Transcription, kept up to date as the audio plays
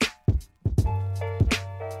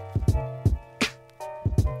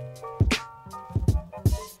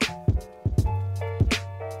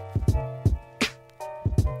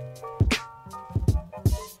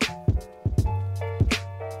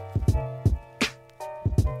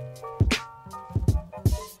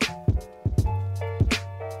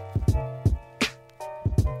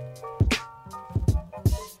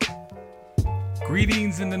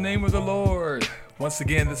Greetings in the name of the Lord. Once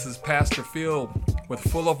again, this is Pastor Phil with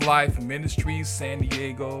Full of Life Ministries, San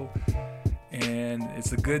Diego. And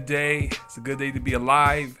it's a good day. It's a good day to be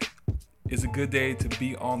alive. It's a good day to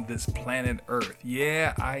be on this planet Earth.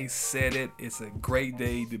 Yeah, I said it. It's a great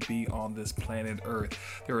day to be on this planet Earth.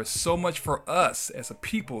 There is so much for us as a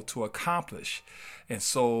people to accomplish. And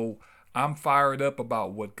so I'm fired up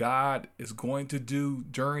about what God is going to do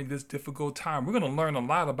during this difficult time. We're going to learn a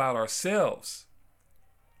lot about ourselves,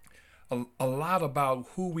 a lot about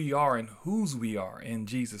who we are and whose we are in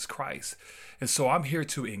Jesus Christ. And so I'm here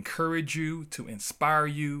to encourage you, to inspire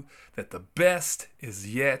you that the best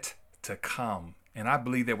is yet to come. And I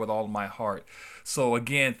believe that with all of my heart. So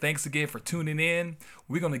again, thanks again for tuning in.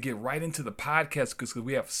 We're going to get right into the podcast because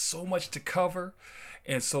we have so much to cover.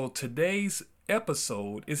 And so today's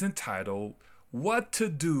episode is entitled, What to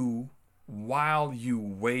Do While You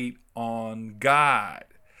Wait on God.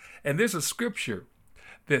 And there's a scripture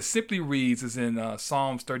that simply reads, is in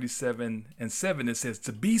Psalms 37:7. It says,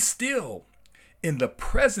 to be still in the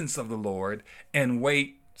presence of the Lord and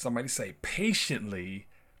wait, somebody say, patiently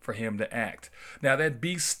for him to act. Now that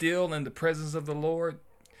be still in the presence of the Lord,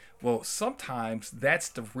 well, sometimes that's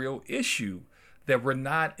the real issue, that we're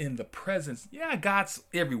not in the presence. Yeah, God's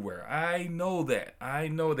everywhere. I know that.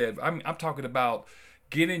 I'm talking about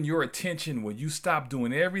getting your attention when you stop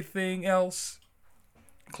doing everything else.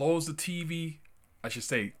 Close the TV. I should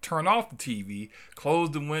say, turn off the TV,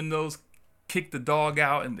 close the windows, kick the dog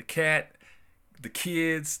out and the cat, the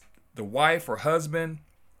kids, the wife or husband,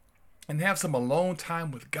 and have some alone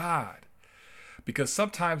time with God. Because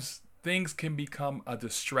sometimes things can become a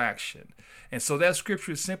distraction. And so that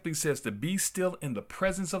scripture simply says to be still in the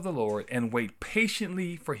presence of the Lord and wait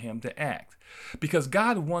patiently for him to act. Because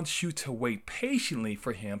God wants you to wait patiently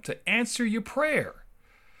for him to answer your prayer.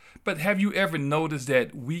 But have you ever noticed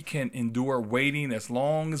that we can endure waiting as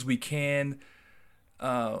long as we can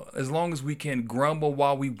grumble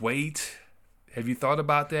while we wait? Have you thought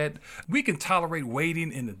about that? We can tolerate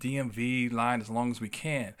waiting in the DMV line as long as we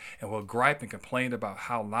can, and we'll gripe and complain about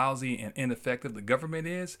how lousy and ineffective the government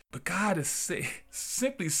is. But God is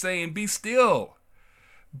simply saying, be still.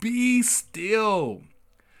 Be still.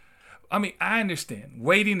 I mean, I understand.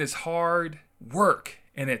 Waiting is hard work,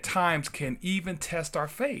 and at times can even test our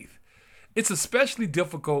faith. It's especially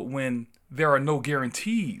difficult when there are no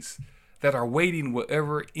guarantees that our waiting will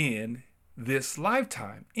ever end this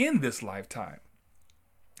lifetime,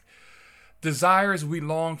 Desires we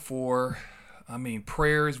long for,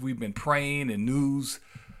 prayers we've been praying and news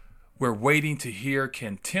we're waiting to hear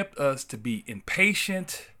can tempt us to be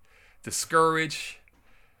impatient, discouraged,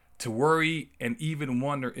 to worry, and even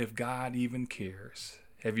wonder if God even cares.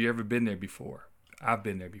 Have you ever been there before? I've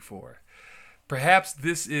been there before. Perhaps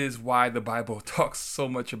this is why the Bible talks so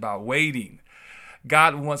much about waiting.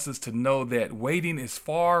 God wants us to know that waiting is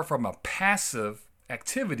far from a passive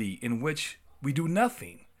activity in which we do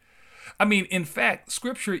nothing. In fact,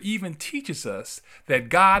 Scripture even teaches us that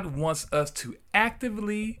God wants us to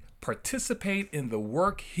actively participate in the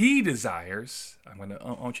work He desires. I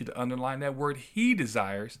want you to underline that word, He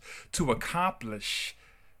desires, to accomplish.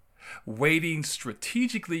 Waiting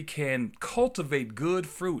strategically can cultivate good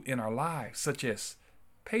fruit in our lives, such as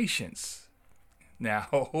patience. Now,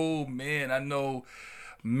 I know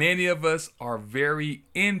many of us are very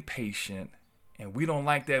impatient, and we don't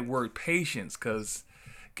like that word patience because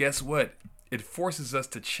guess what? It forces us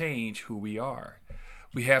to change who we are.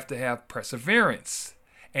 We have to have perseverance,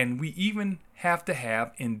 and we even have to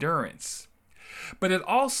have endurance. But it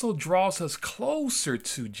also draws us closer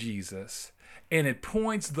to Jesus, and it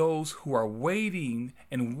points those who are waiting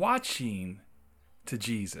and watching to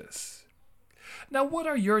Jesus. Now, what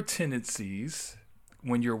are your tendencies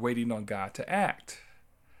when you're waiting on God to act?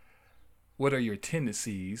 What are your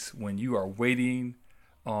tendencies when you are waiting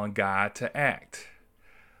on God to act?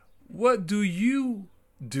 What do you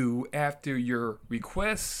do after you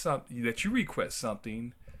request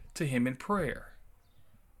something to Him in prayer?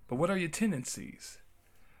 But what are your tendencies?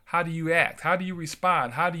 How do you act? How do you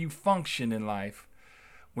respond? How do you function in life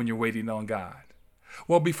when you're waiting on God?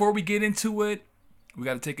 Well, before we get into it, we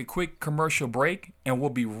got to take a quick commercial break, and we'll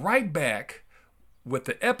be right back with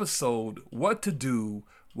the episode, What to Do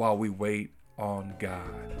While We Wait on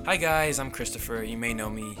God. Hi guys, I'm Christopher. You may know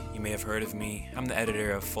me, you may have heard of me. I'm the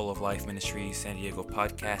editor of Full of Life Ministries, San Diego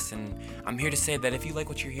podcast, and I'm here to say that if you like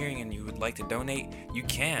what you're hearing and you would like to donate, you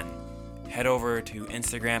can. Head over to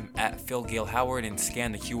Instagram at Phil Gale Howard and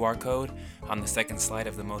scan the QR code on the second slide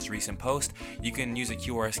of the most recent post. You can use a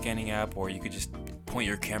QR scanning app, or you could just point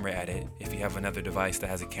your camera at it if you have another device that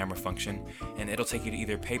has a camera function, and it'll take you to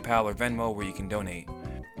either PayPal or Venmo where you can donate.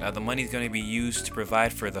 The money is going to be used to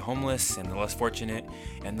provide for the homeless and the less fortunate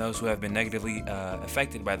and those who have been negatively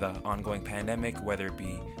affected by the ongoing pandemic, whether it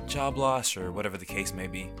be job loss or whatever the case may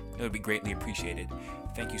be. It would be greatly appreciated.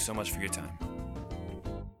 Thank you so much for your time.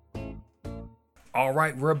 All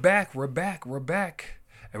right, we're back.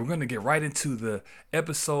 And we're going to get right into the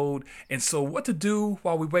episode. And so what to do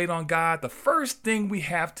while we wait on God? The first thing we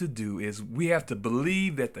have to do is we have to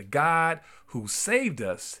believe that the God who saved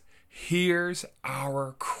us hears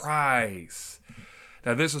our cries.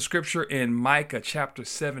 Now, there's a scripture in Micah chapter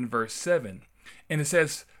 7, verse 7. And it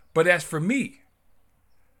says, "But as for me,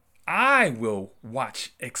 I will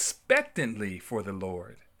watch expectantly for the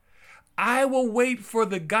Lord. I will wait for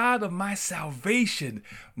the God of my salvation.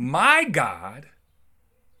 My God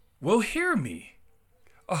will hear me."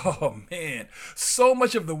 Oh man, so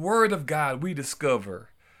much of the word of God we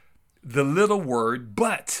discover the little word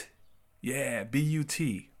but. Yeah,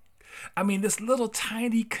 B-U-T. I mean, this little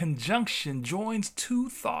tiny conjunction joins two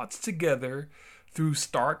thoughts together through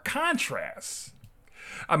stark contrast.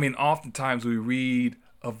 I mean, oftentimes we read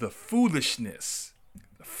of the foolishness,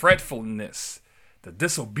 the fretfulness, the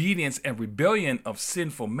disobedience and rebellion of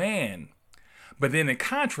sinful man. But then in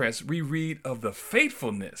contrast, we read of the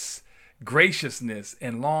faithfulness, graciousness,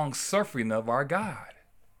 and long suffering of our God.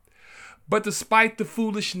 But despite the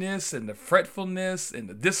foolishness and the fretfulness and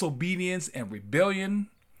the disobedience and rebellion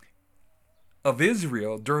of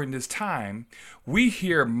Israel during this time, we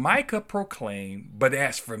hear Micah proclaim, "But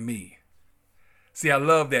as for me." See, I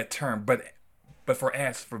love that term, but for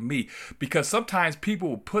as for me, because sometimes people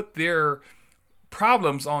will put their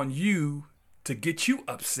problems on you to get you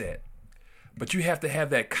upset. But you have to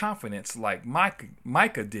have that confidence like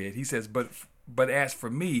Micah did. He says, but as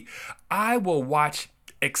for me, I will watch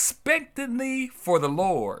expectantly for the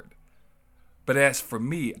Lord. But as for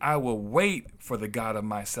me, I will wait for the God of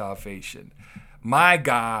my salvation. My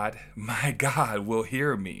God will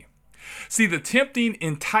hear me. See, the tempting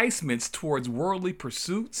enticements towards worldly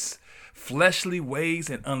pursuits, fleshly ways,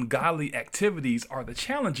 and ungodly activities are the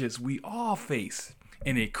challenges we all face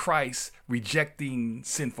in a Christ-rejecting,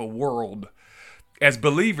 sinful world. As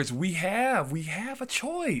believers, we have a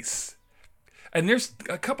choice. And there's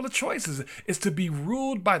a couple of choices. It's to be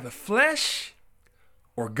ruled by the flesh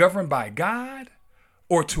or governed by God,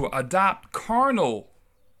 or to adopt carnal,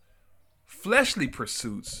 fleshly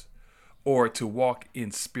pursuits, or to walk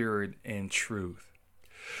in spirit and truth.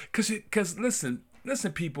 Because listen,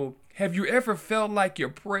 people, have you ever felt like your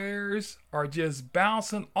prayers are just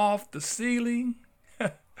bouncing off the ceiling?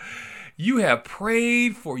 You have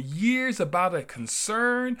prayed for years about a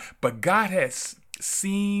concern, but God has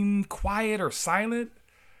seemed quiet or silent.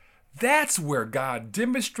 That's where God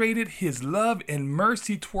demonstrated his love and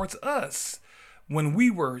mercy towards us when we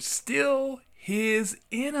were still his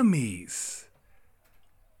enemies.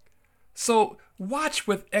 So watch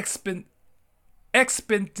with expectancy.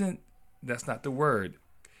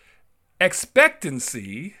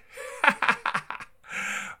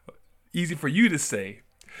 Easy for you to say.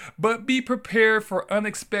 But be prepared for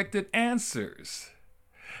unexpected answers.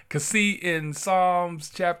 Because see, in Psalms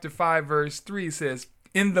chapter 5, verse 3 says,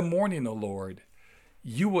 "In the morning, O Lord,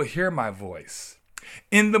 you will hear my voice.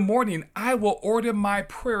 In the morning, I will order my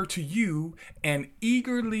prayer to you and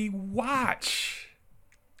eagerly watch."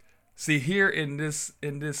 See, here in this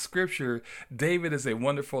scripture, David is a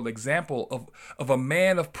wonderful example of a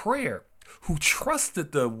man of prayer who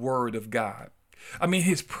trusted the word of God. I mean,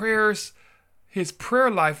 his prayer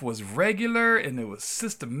life was regular and it was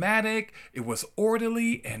systematic, it was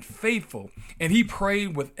orderly and faithful, and he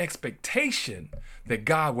prayed with expectation that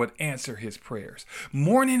God would answer his prayers.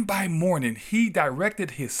 Morning by morning, he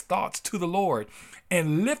directed his thoughts to the Lord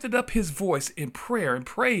and lifted up his voice in prayer and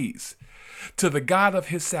praise to the God of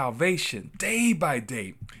his salvation. Day by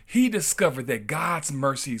day, he discovered that God's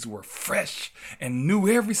mercies were fresh and new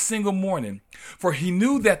every single morning, for he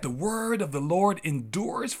knew that the word of the Lord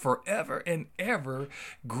endures forever and ever.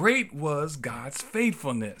 Great was God's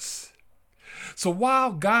faithfulness. So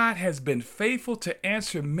while God has been faithful to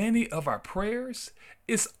answer many of our prayers,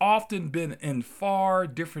 it's often been in far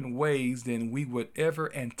different ways than we would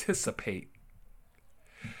ever anticipate.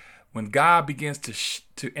 When God begins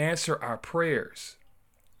to answer our prayers,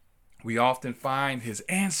 we often find his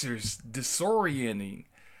answers disorienting.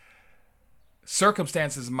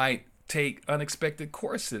 Circumstances might take unexpected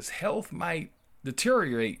courses. Health might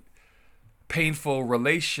deteriorate. Painful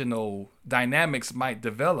relational dynamics might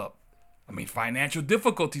develop. Financial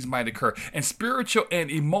difficulties might occur. And spiritual and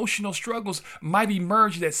emotional struggles might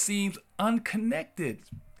emerge that seems unconnected.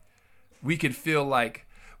 We can feel like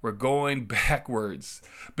we're going backwards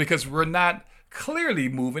because we're not clearly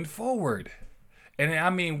moving forward. And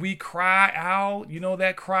I mean, we cry out, you know,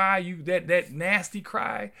 that cry, that nasty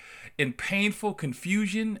cry in painful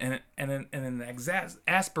confusion and an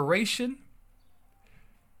aspiration,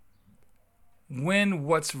 when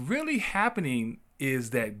what's really happening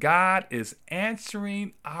is that God is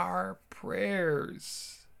answering our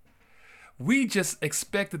prayers. We just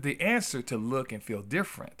expected the answer to look and feel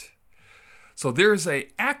different. So there's an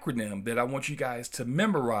acronym that I want you guys to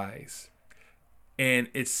memorize, and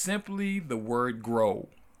it's simply the word GROW.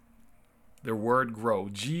 The word GROW,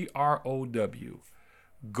 GROW.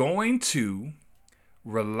 Going to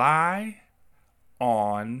rely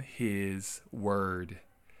on his word.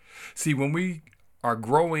 See, when we are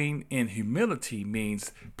growing in humility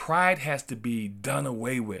means pride has to be done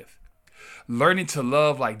away with. Learning to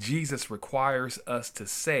love like Jesus requires us to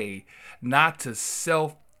say, not to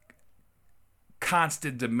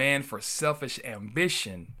constant demand for selfish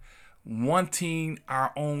ambition, wanting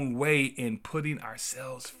our own way and putting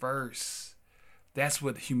ourselves first. That's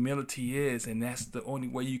what humility is, and that's the only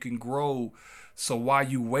way you can grow. So while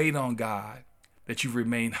you wait on God, that you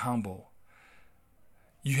remain humble.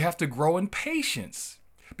 You have to grow in patience,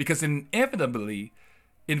 because it inevitably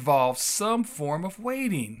involves some form of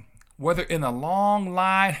waiting, whether in a long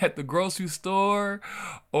line at the grocery store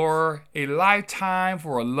or a lifetime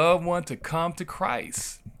for a loved one to come to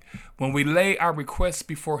Christ. When we lay our requests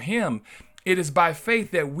before him, it is by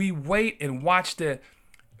faith that we wait and watch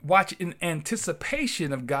in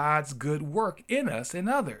anticipation of God's good work in us and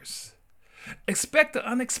others. Expect the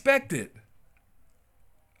unexpected.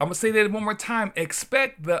 I'm going to say that one more time.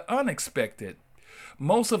 Expect the unexpected.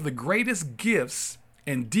 Most of the greatest gifts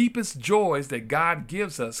and deepest joys that God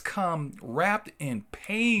gives us come wrapped in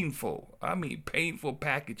painful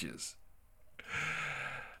packages.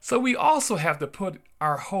 So we also have to put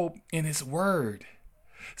our hope in his word.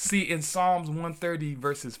 See, in Psalms 130,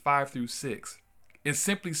 verses 5 through 6, it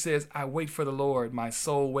simply says, I wait for the Lord, my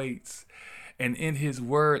soul waits, and in his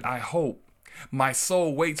word I hope. My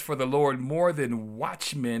soul waits for the Lord more than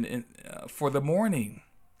watchmen for the morning.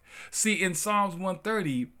 See, in Psalms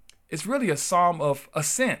 130, it's really a psalm of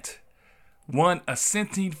ascent. One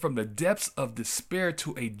ascending from the depths of despair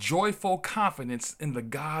to a joyful confidence in the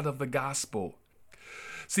God of the gospel.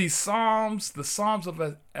 See, the Psalms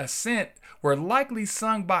of ascent were likely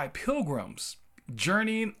sung by pilgrims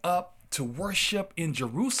journeying up to worship in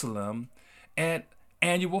Jerusalem at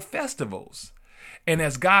annual festivals. And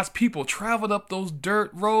as God's people traveled up those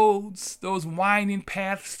dirt roads, those winding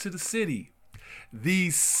paths to the city,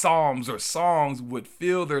 these psalms or songs would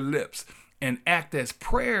fill their lips and act as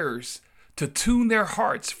prayers to tune their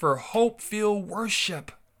hearts for hope-filled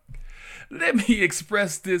worship. Let me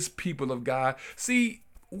express this, people of God. See,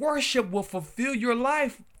 worship will fulfill your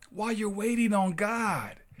life while you're waiting on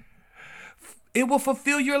God. It will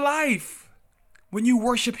fulfill your life when you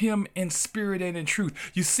worship him in spirit and in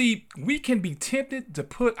truth. You see, we can be tempted to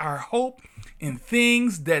put our hope in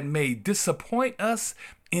things that may disappoint us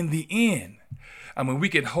in the end. I mean, we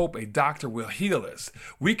can hope a doctor will heal us.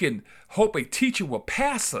 We can hope a teacher will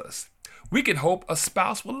pass us. We can hope a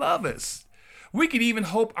spouse will love us. We can even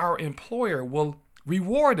hope our employer will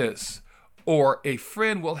reward us or a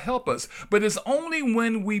friend will help us. But it's only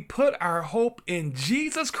when we put our hope in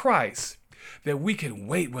Jesus Christ that we can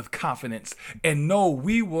wait with confidence and know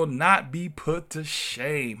we will not be put to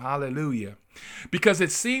shame. Hallelujah. Because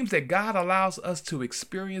it seems that God allows us to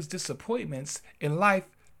experience disappointments in life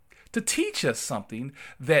to teach us something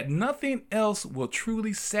that nothing else will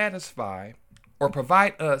truly satisfy or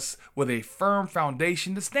provide us with a firm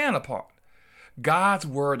foundation to stand upon. God's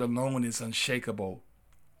word alone is unshakable.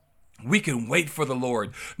 We can wait for the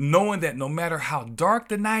Lord, knowing that no matter how dark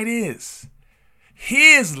the night is,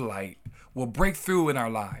 his light will break through in our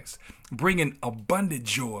lives, bringing abundant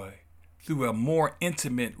joy through a more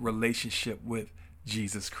intimate relationship with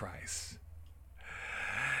Jesus Christ.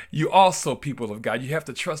 You also, people of God, you have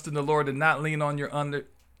to trust in the Lord and not lean on your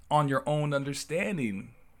own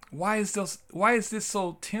understanding. Why is this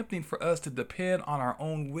so tempting for us to depend on our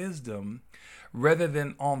own wisdom rather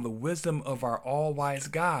than on the wisdom of our all-wise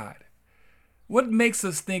God? What makes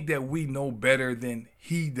us think that we know better than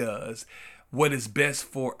he does what is best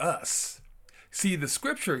for us? See, the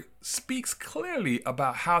scripture speaks clearly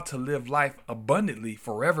about how to live life abundantly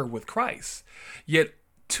forever with Christ. Yet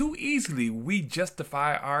too easily we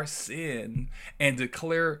justify our sin and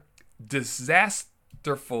declare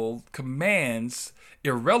disasterful commands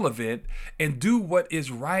irrelevant and do what is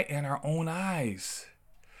right in our own eyes.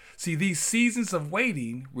 See, these seasons of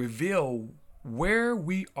waiting reveal where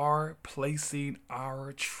we are placing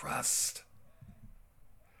our trust.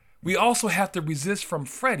 We also have to resist from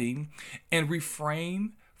fretting and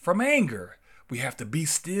refrain from anger. We have to be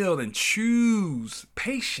still and choose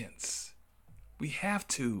patience. We have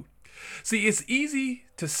to. See, it's easy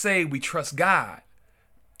to say we trust God,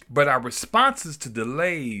 but our responses to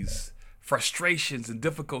delays, frustrations, and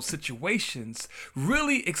difficult situations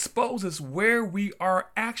really exposes where we are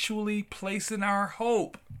actually placing our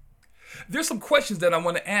hope. There's some questions that I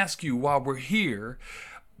want to ask you while we're here.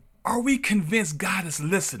 Are we convinced God is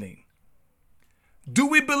listening? Do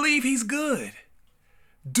we believe He's good?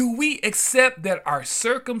 Do we accept that our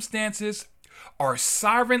circumstances are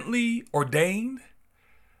sovereignly ordained?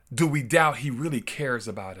 Do we doubt He really cares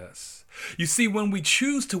about us? You see, when we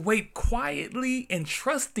choose to wait quietly and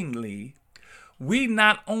trustingly, we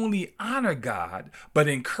not only honor God, but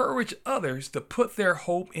encourage others to put their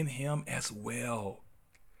hope in Him as well.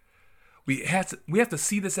 We have to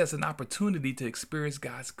see this as an opportunity to experience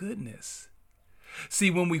God's goodness.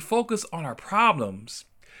 See, when we focus on our problems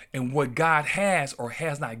and what God has or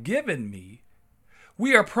has not given me,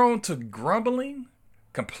 we are prone to grumbling,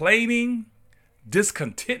 complaining,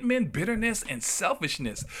 discontentment, bitterness, and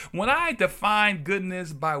selfishness. When I define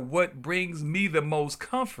goodness by what brings me the most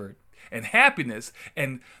comfort and happiness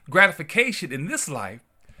and gratification in this life,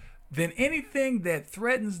 then anything that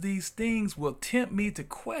threatens these things will tempt me to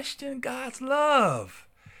question God's love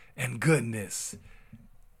and goodness.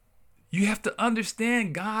 You have to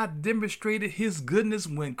understand God demonstrated His goodness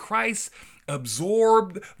when Christ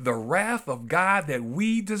absorbed the wrath of God that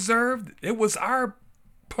we deserved. It was our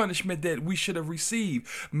punishment that we should have received,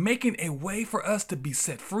 making a way for us to be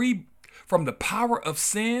set free from the power of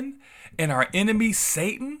sin and our enemy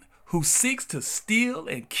Satan, who seeks to steal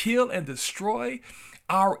and kill and destroy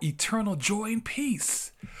our eternal joy and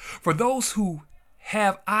peace. For those who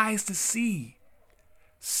have eyes to see,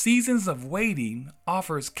 seasons of waiting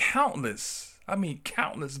offers countless,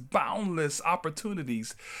 boundless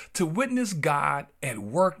opportunities to witness God at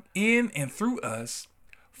work in and through us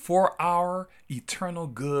for our eternal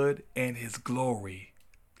good and His glory.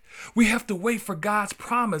 We have to wait for God's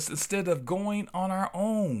promise instead of going on our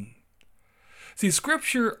own. See,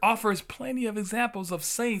 Scripture offers plenty of examples of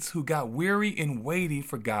saints who got weary in waiting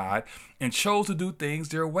for God and chose to do things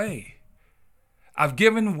their way. I've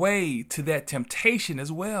given way to that temptation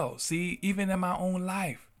as well. See, even in my own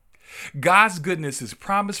life. God's goodness is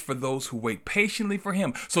promised for those who wait patiently for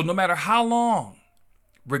Him. So no matter how long,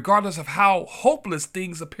 regardless of how hopeless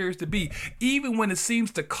things appears to be, even when it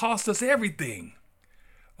seems to cost us everything.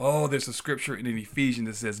 Oh, there's a scripture in Ephesians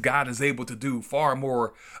that says God is able to do far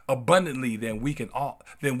more abundantly than we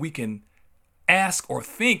can ask or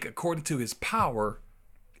think, according to His power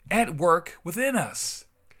at work within us.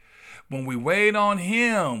 When we wait on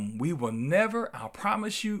Him, I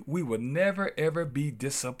promise you, we will never ever be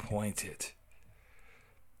disappointed.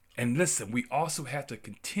 And listen, we also have to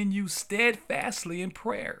continue steadfastly in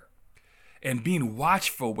prayer and being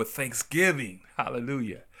watchful with thanksgiving.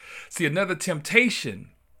 Hallelujah. See, another temptation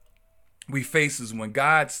we face is when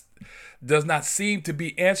God does not seem to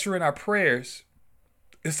be answering our prayers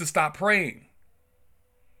is to stop praying.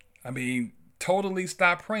 Totally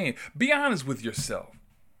stop praying. Be honest with yourself.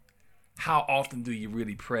 How often do you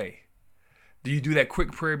really pray? Do you do that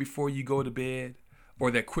quick prayer before you go to bed,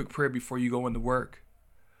 or that quick prayer before you go into work,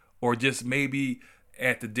 or just maybe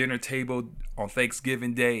at the dinner table on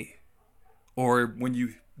Thanksgiving Day, or when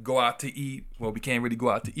you go out to eat? Well, we can't really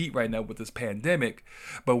go out to eat right now with this pandemic,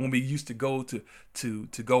 but when we used to go to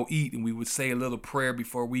go eat, and we would say a little prayer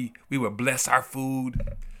before we would bless our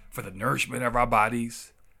food for the nourishment of our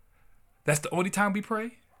bodies. That's the only time we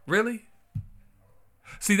pray? Really?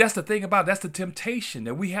 See, that's the thing that's the temptation,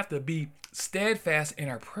 that we have to be steadfast in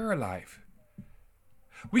our prayer life.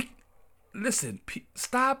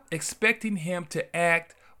 Stop expecting Him to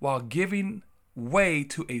act while giving way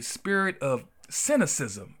to a spirit of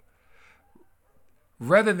cynicism,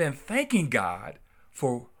 rather than thanking God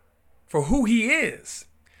for who He is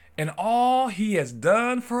and all He has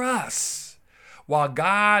done for us. While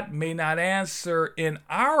God may not answer in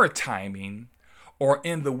our timing or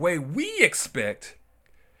in the way we expect,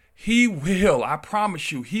 He will, I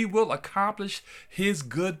promise you, He will accomplish His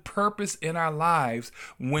good purpose in our lives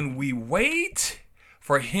when we wait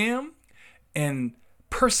for Him and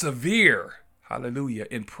persevere, hallelujah,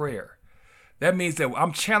 in prayer. That means that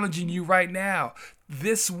I'm challenging you right now.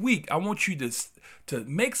 This week, I want you to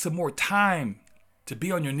make some more time to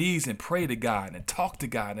be on your knees and pray to God and talk to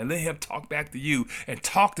God and let Him talk back to you, and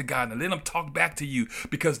talk to God and let Him talk back to you.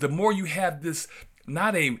 Because the more you have this,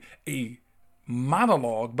 not a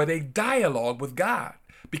monologue, but a dialogue with God.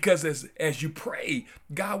 Because as you pray,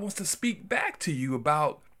 God wants to speak back to you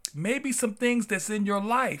about maybe some things that's in your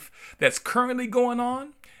life that's currently going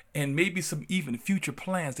on, and maybe some even future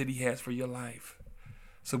plans that he has for your life.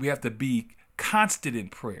 So we have to be constant in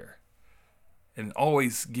prayer and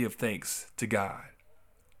always give thanks to God.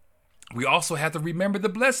 We also have to remember the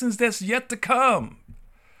blessings that's yet to come.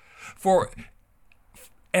 For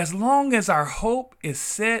as long as our hope is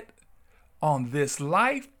set on this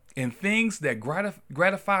life and things that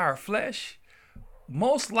gratify our flesh,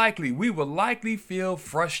 most likely we will likely feel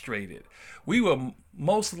frustrated. We will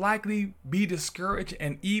most likely be discouraged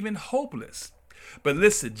and even hopeless. But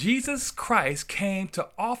listen, Jesus Christ came to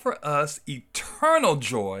offer us eternal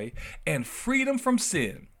joy and freedom from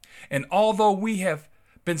sin. And although we have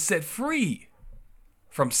been set free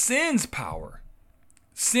from sin's power,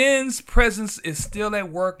 sin's presence is still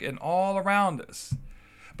at work and all around us.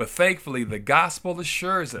 But thankfully, the gospel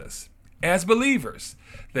assures us as believers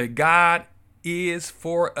that God is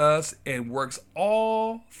for us and works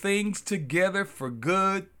all things together for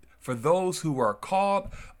good for those who are called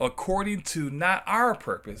according to not our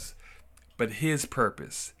purpose, but his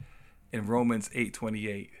purpose in Romans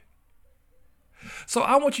 8:28. So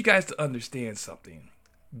I want you guys to understand something.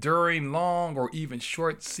 During long or even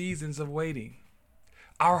short seasons of waiting,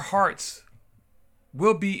 our hearts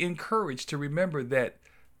will be encouraged to remember that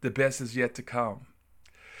the best is yet to come.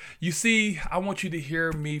 You see, I want you to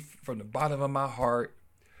hear me from the bottom of my heart.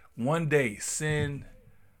 One day, sin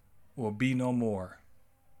will be no more.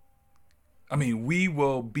 We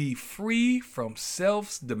will be free from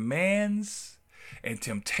self's demands and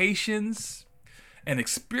temptations and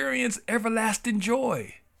experience everlasting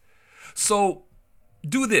joy. So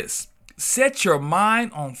do this. Set your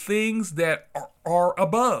mind on things that are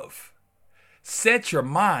above. Set your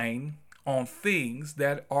mind on things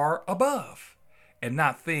that are above and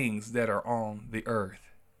not things that are on the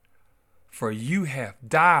earth. For you have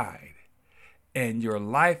died and your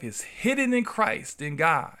life is hidden in Christ in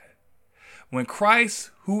God. When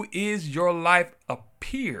Christ, who is your life,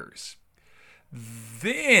 appears,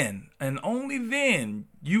 then and only then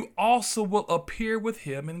you also will appear with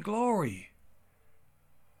him in glory.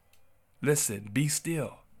 Listen, be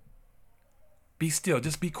still. Be still.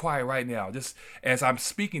 Just be quiet right now. Just as I'm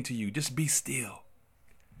speaking to you, just be still.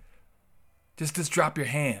 Just drop your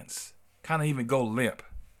hands. Kind of even go limp.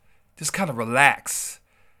 Just kind of relax.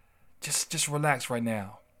 Just relax right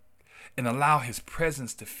now. And allow his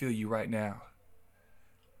presence to fill you right now.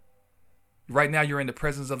 Right now you're in the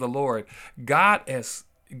presence of the Lord. God is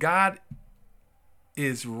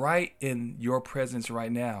right in your presence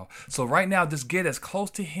right now. So right now, just get as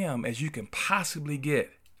close to him as you can possibly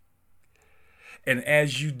get. And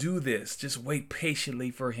as you do this, just wait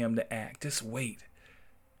patiently for him to act. Just wait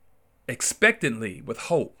expectantly with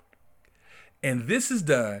hope. And this is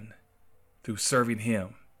done through serving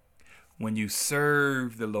him. When you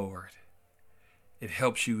serve the Lord, it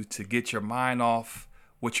helps you to get your mind off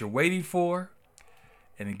what you're waiting for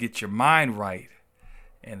and to get your mind right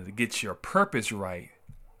and to get your purpose right.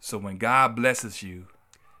 So when God blesses you,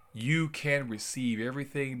 you can receive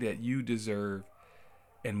everything that you deserve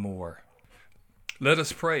and more. Let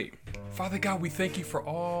us pray. Father God, we thank you for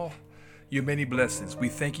all your many blessings. We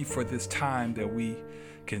thank you for this time that we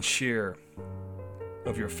can share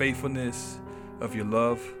of your faithfulness, of your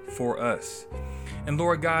love for us. And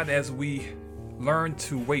Lord God, as we learn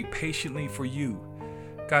to wait patiently for you,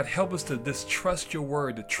 God, help us to just trust your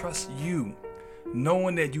word, to trust you,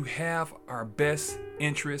 knowing that you have our best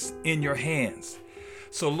interests in your hands.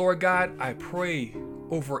 So Lord God, I pray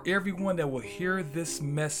over everyone that will hear this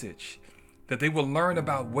message, that they will learn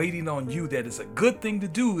about waiting on you, that it's a good thing to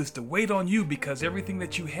do is to wait on you, because everything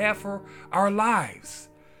that you have for our lives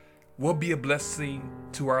will be a blessing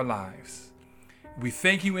to our lives. We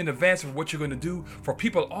thank you in advance for what you're going to do for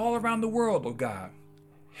people all around the world, oh God.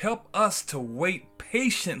 Help us to wait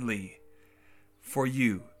patiently for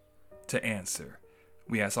you to answer.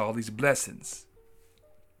 We ask all these blessings.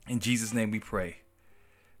 In Jesus' name we pray.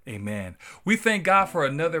 Amen. We thank God for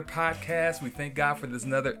another podcast. We thank God for this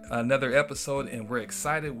another episode, and we're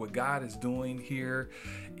excited what God is doing here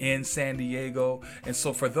in San Diego. And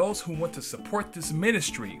so for those who want to support this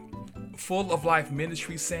ministry, Full of Life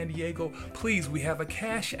Ministry San Diego, please, we have a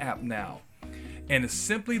Cash App now. And it's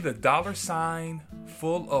simply the $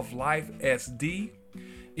 Full of Life SD.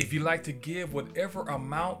 If you'd like to give whatever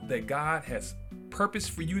amount that God has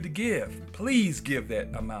purposed for you to give, please give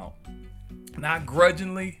that amount. Not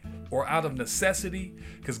grudgingly or out of necessity,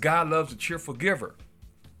 because God loves a cheerful giver.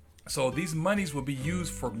 So these monies will be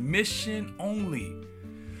used for mission only.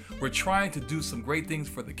 We're trying to do some great things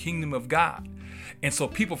for the kingdom of God. And so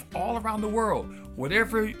people all around the world,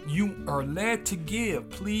 whatever you are led to give,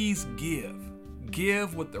 please give.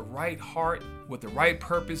 give with the right heart, with the right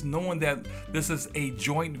purpose, knowing that this is a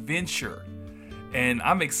joint venture. And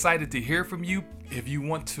I'm excited to hear from you. If you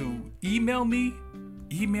want to email me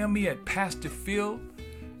at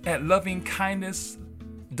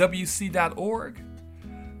pastorphil@lovingkindnesswc.org.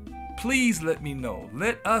 Please let me know.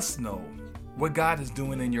 Let us know what God is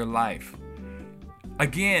doing in your life.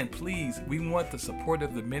 Again, please, we want the support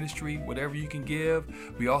of the ministry, whatever you can give.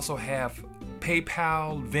 We also have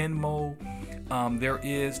PayPal, Venmo. There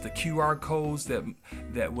is the QR codes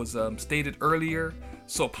that was stated earlier.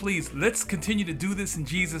 So please, let's continue to do this in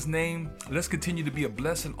Jesus' name. Let's continue to be a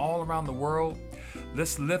blessing all around the world.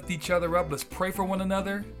 Let's lift each other up. Let's pray for one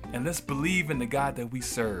another. And let's believe in the God that we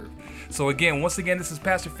serve. So again, once again, this is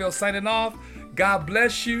Pastor Phil signing off. God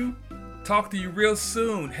bless you. Talk to you real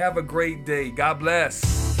soon. Have a great day. God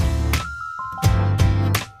bless.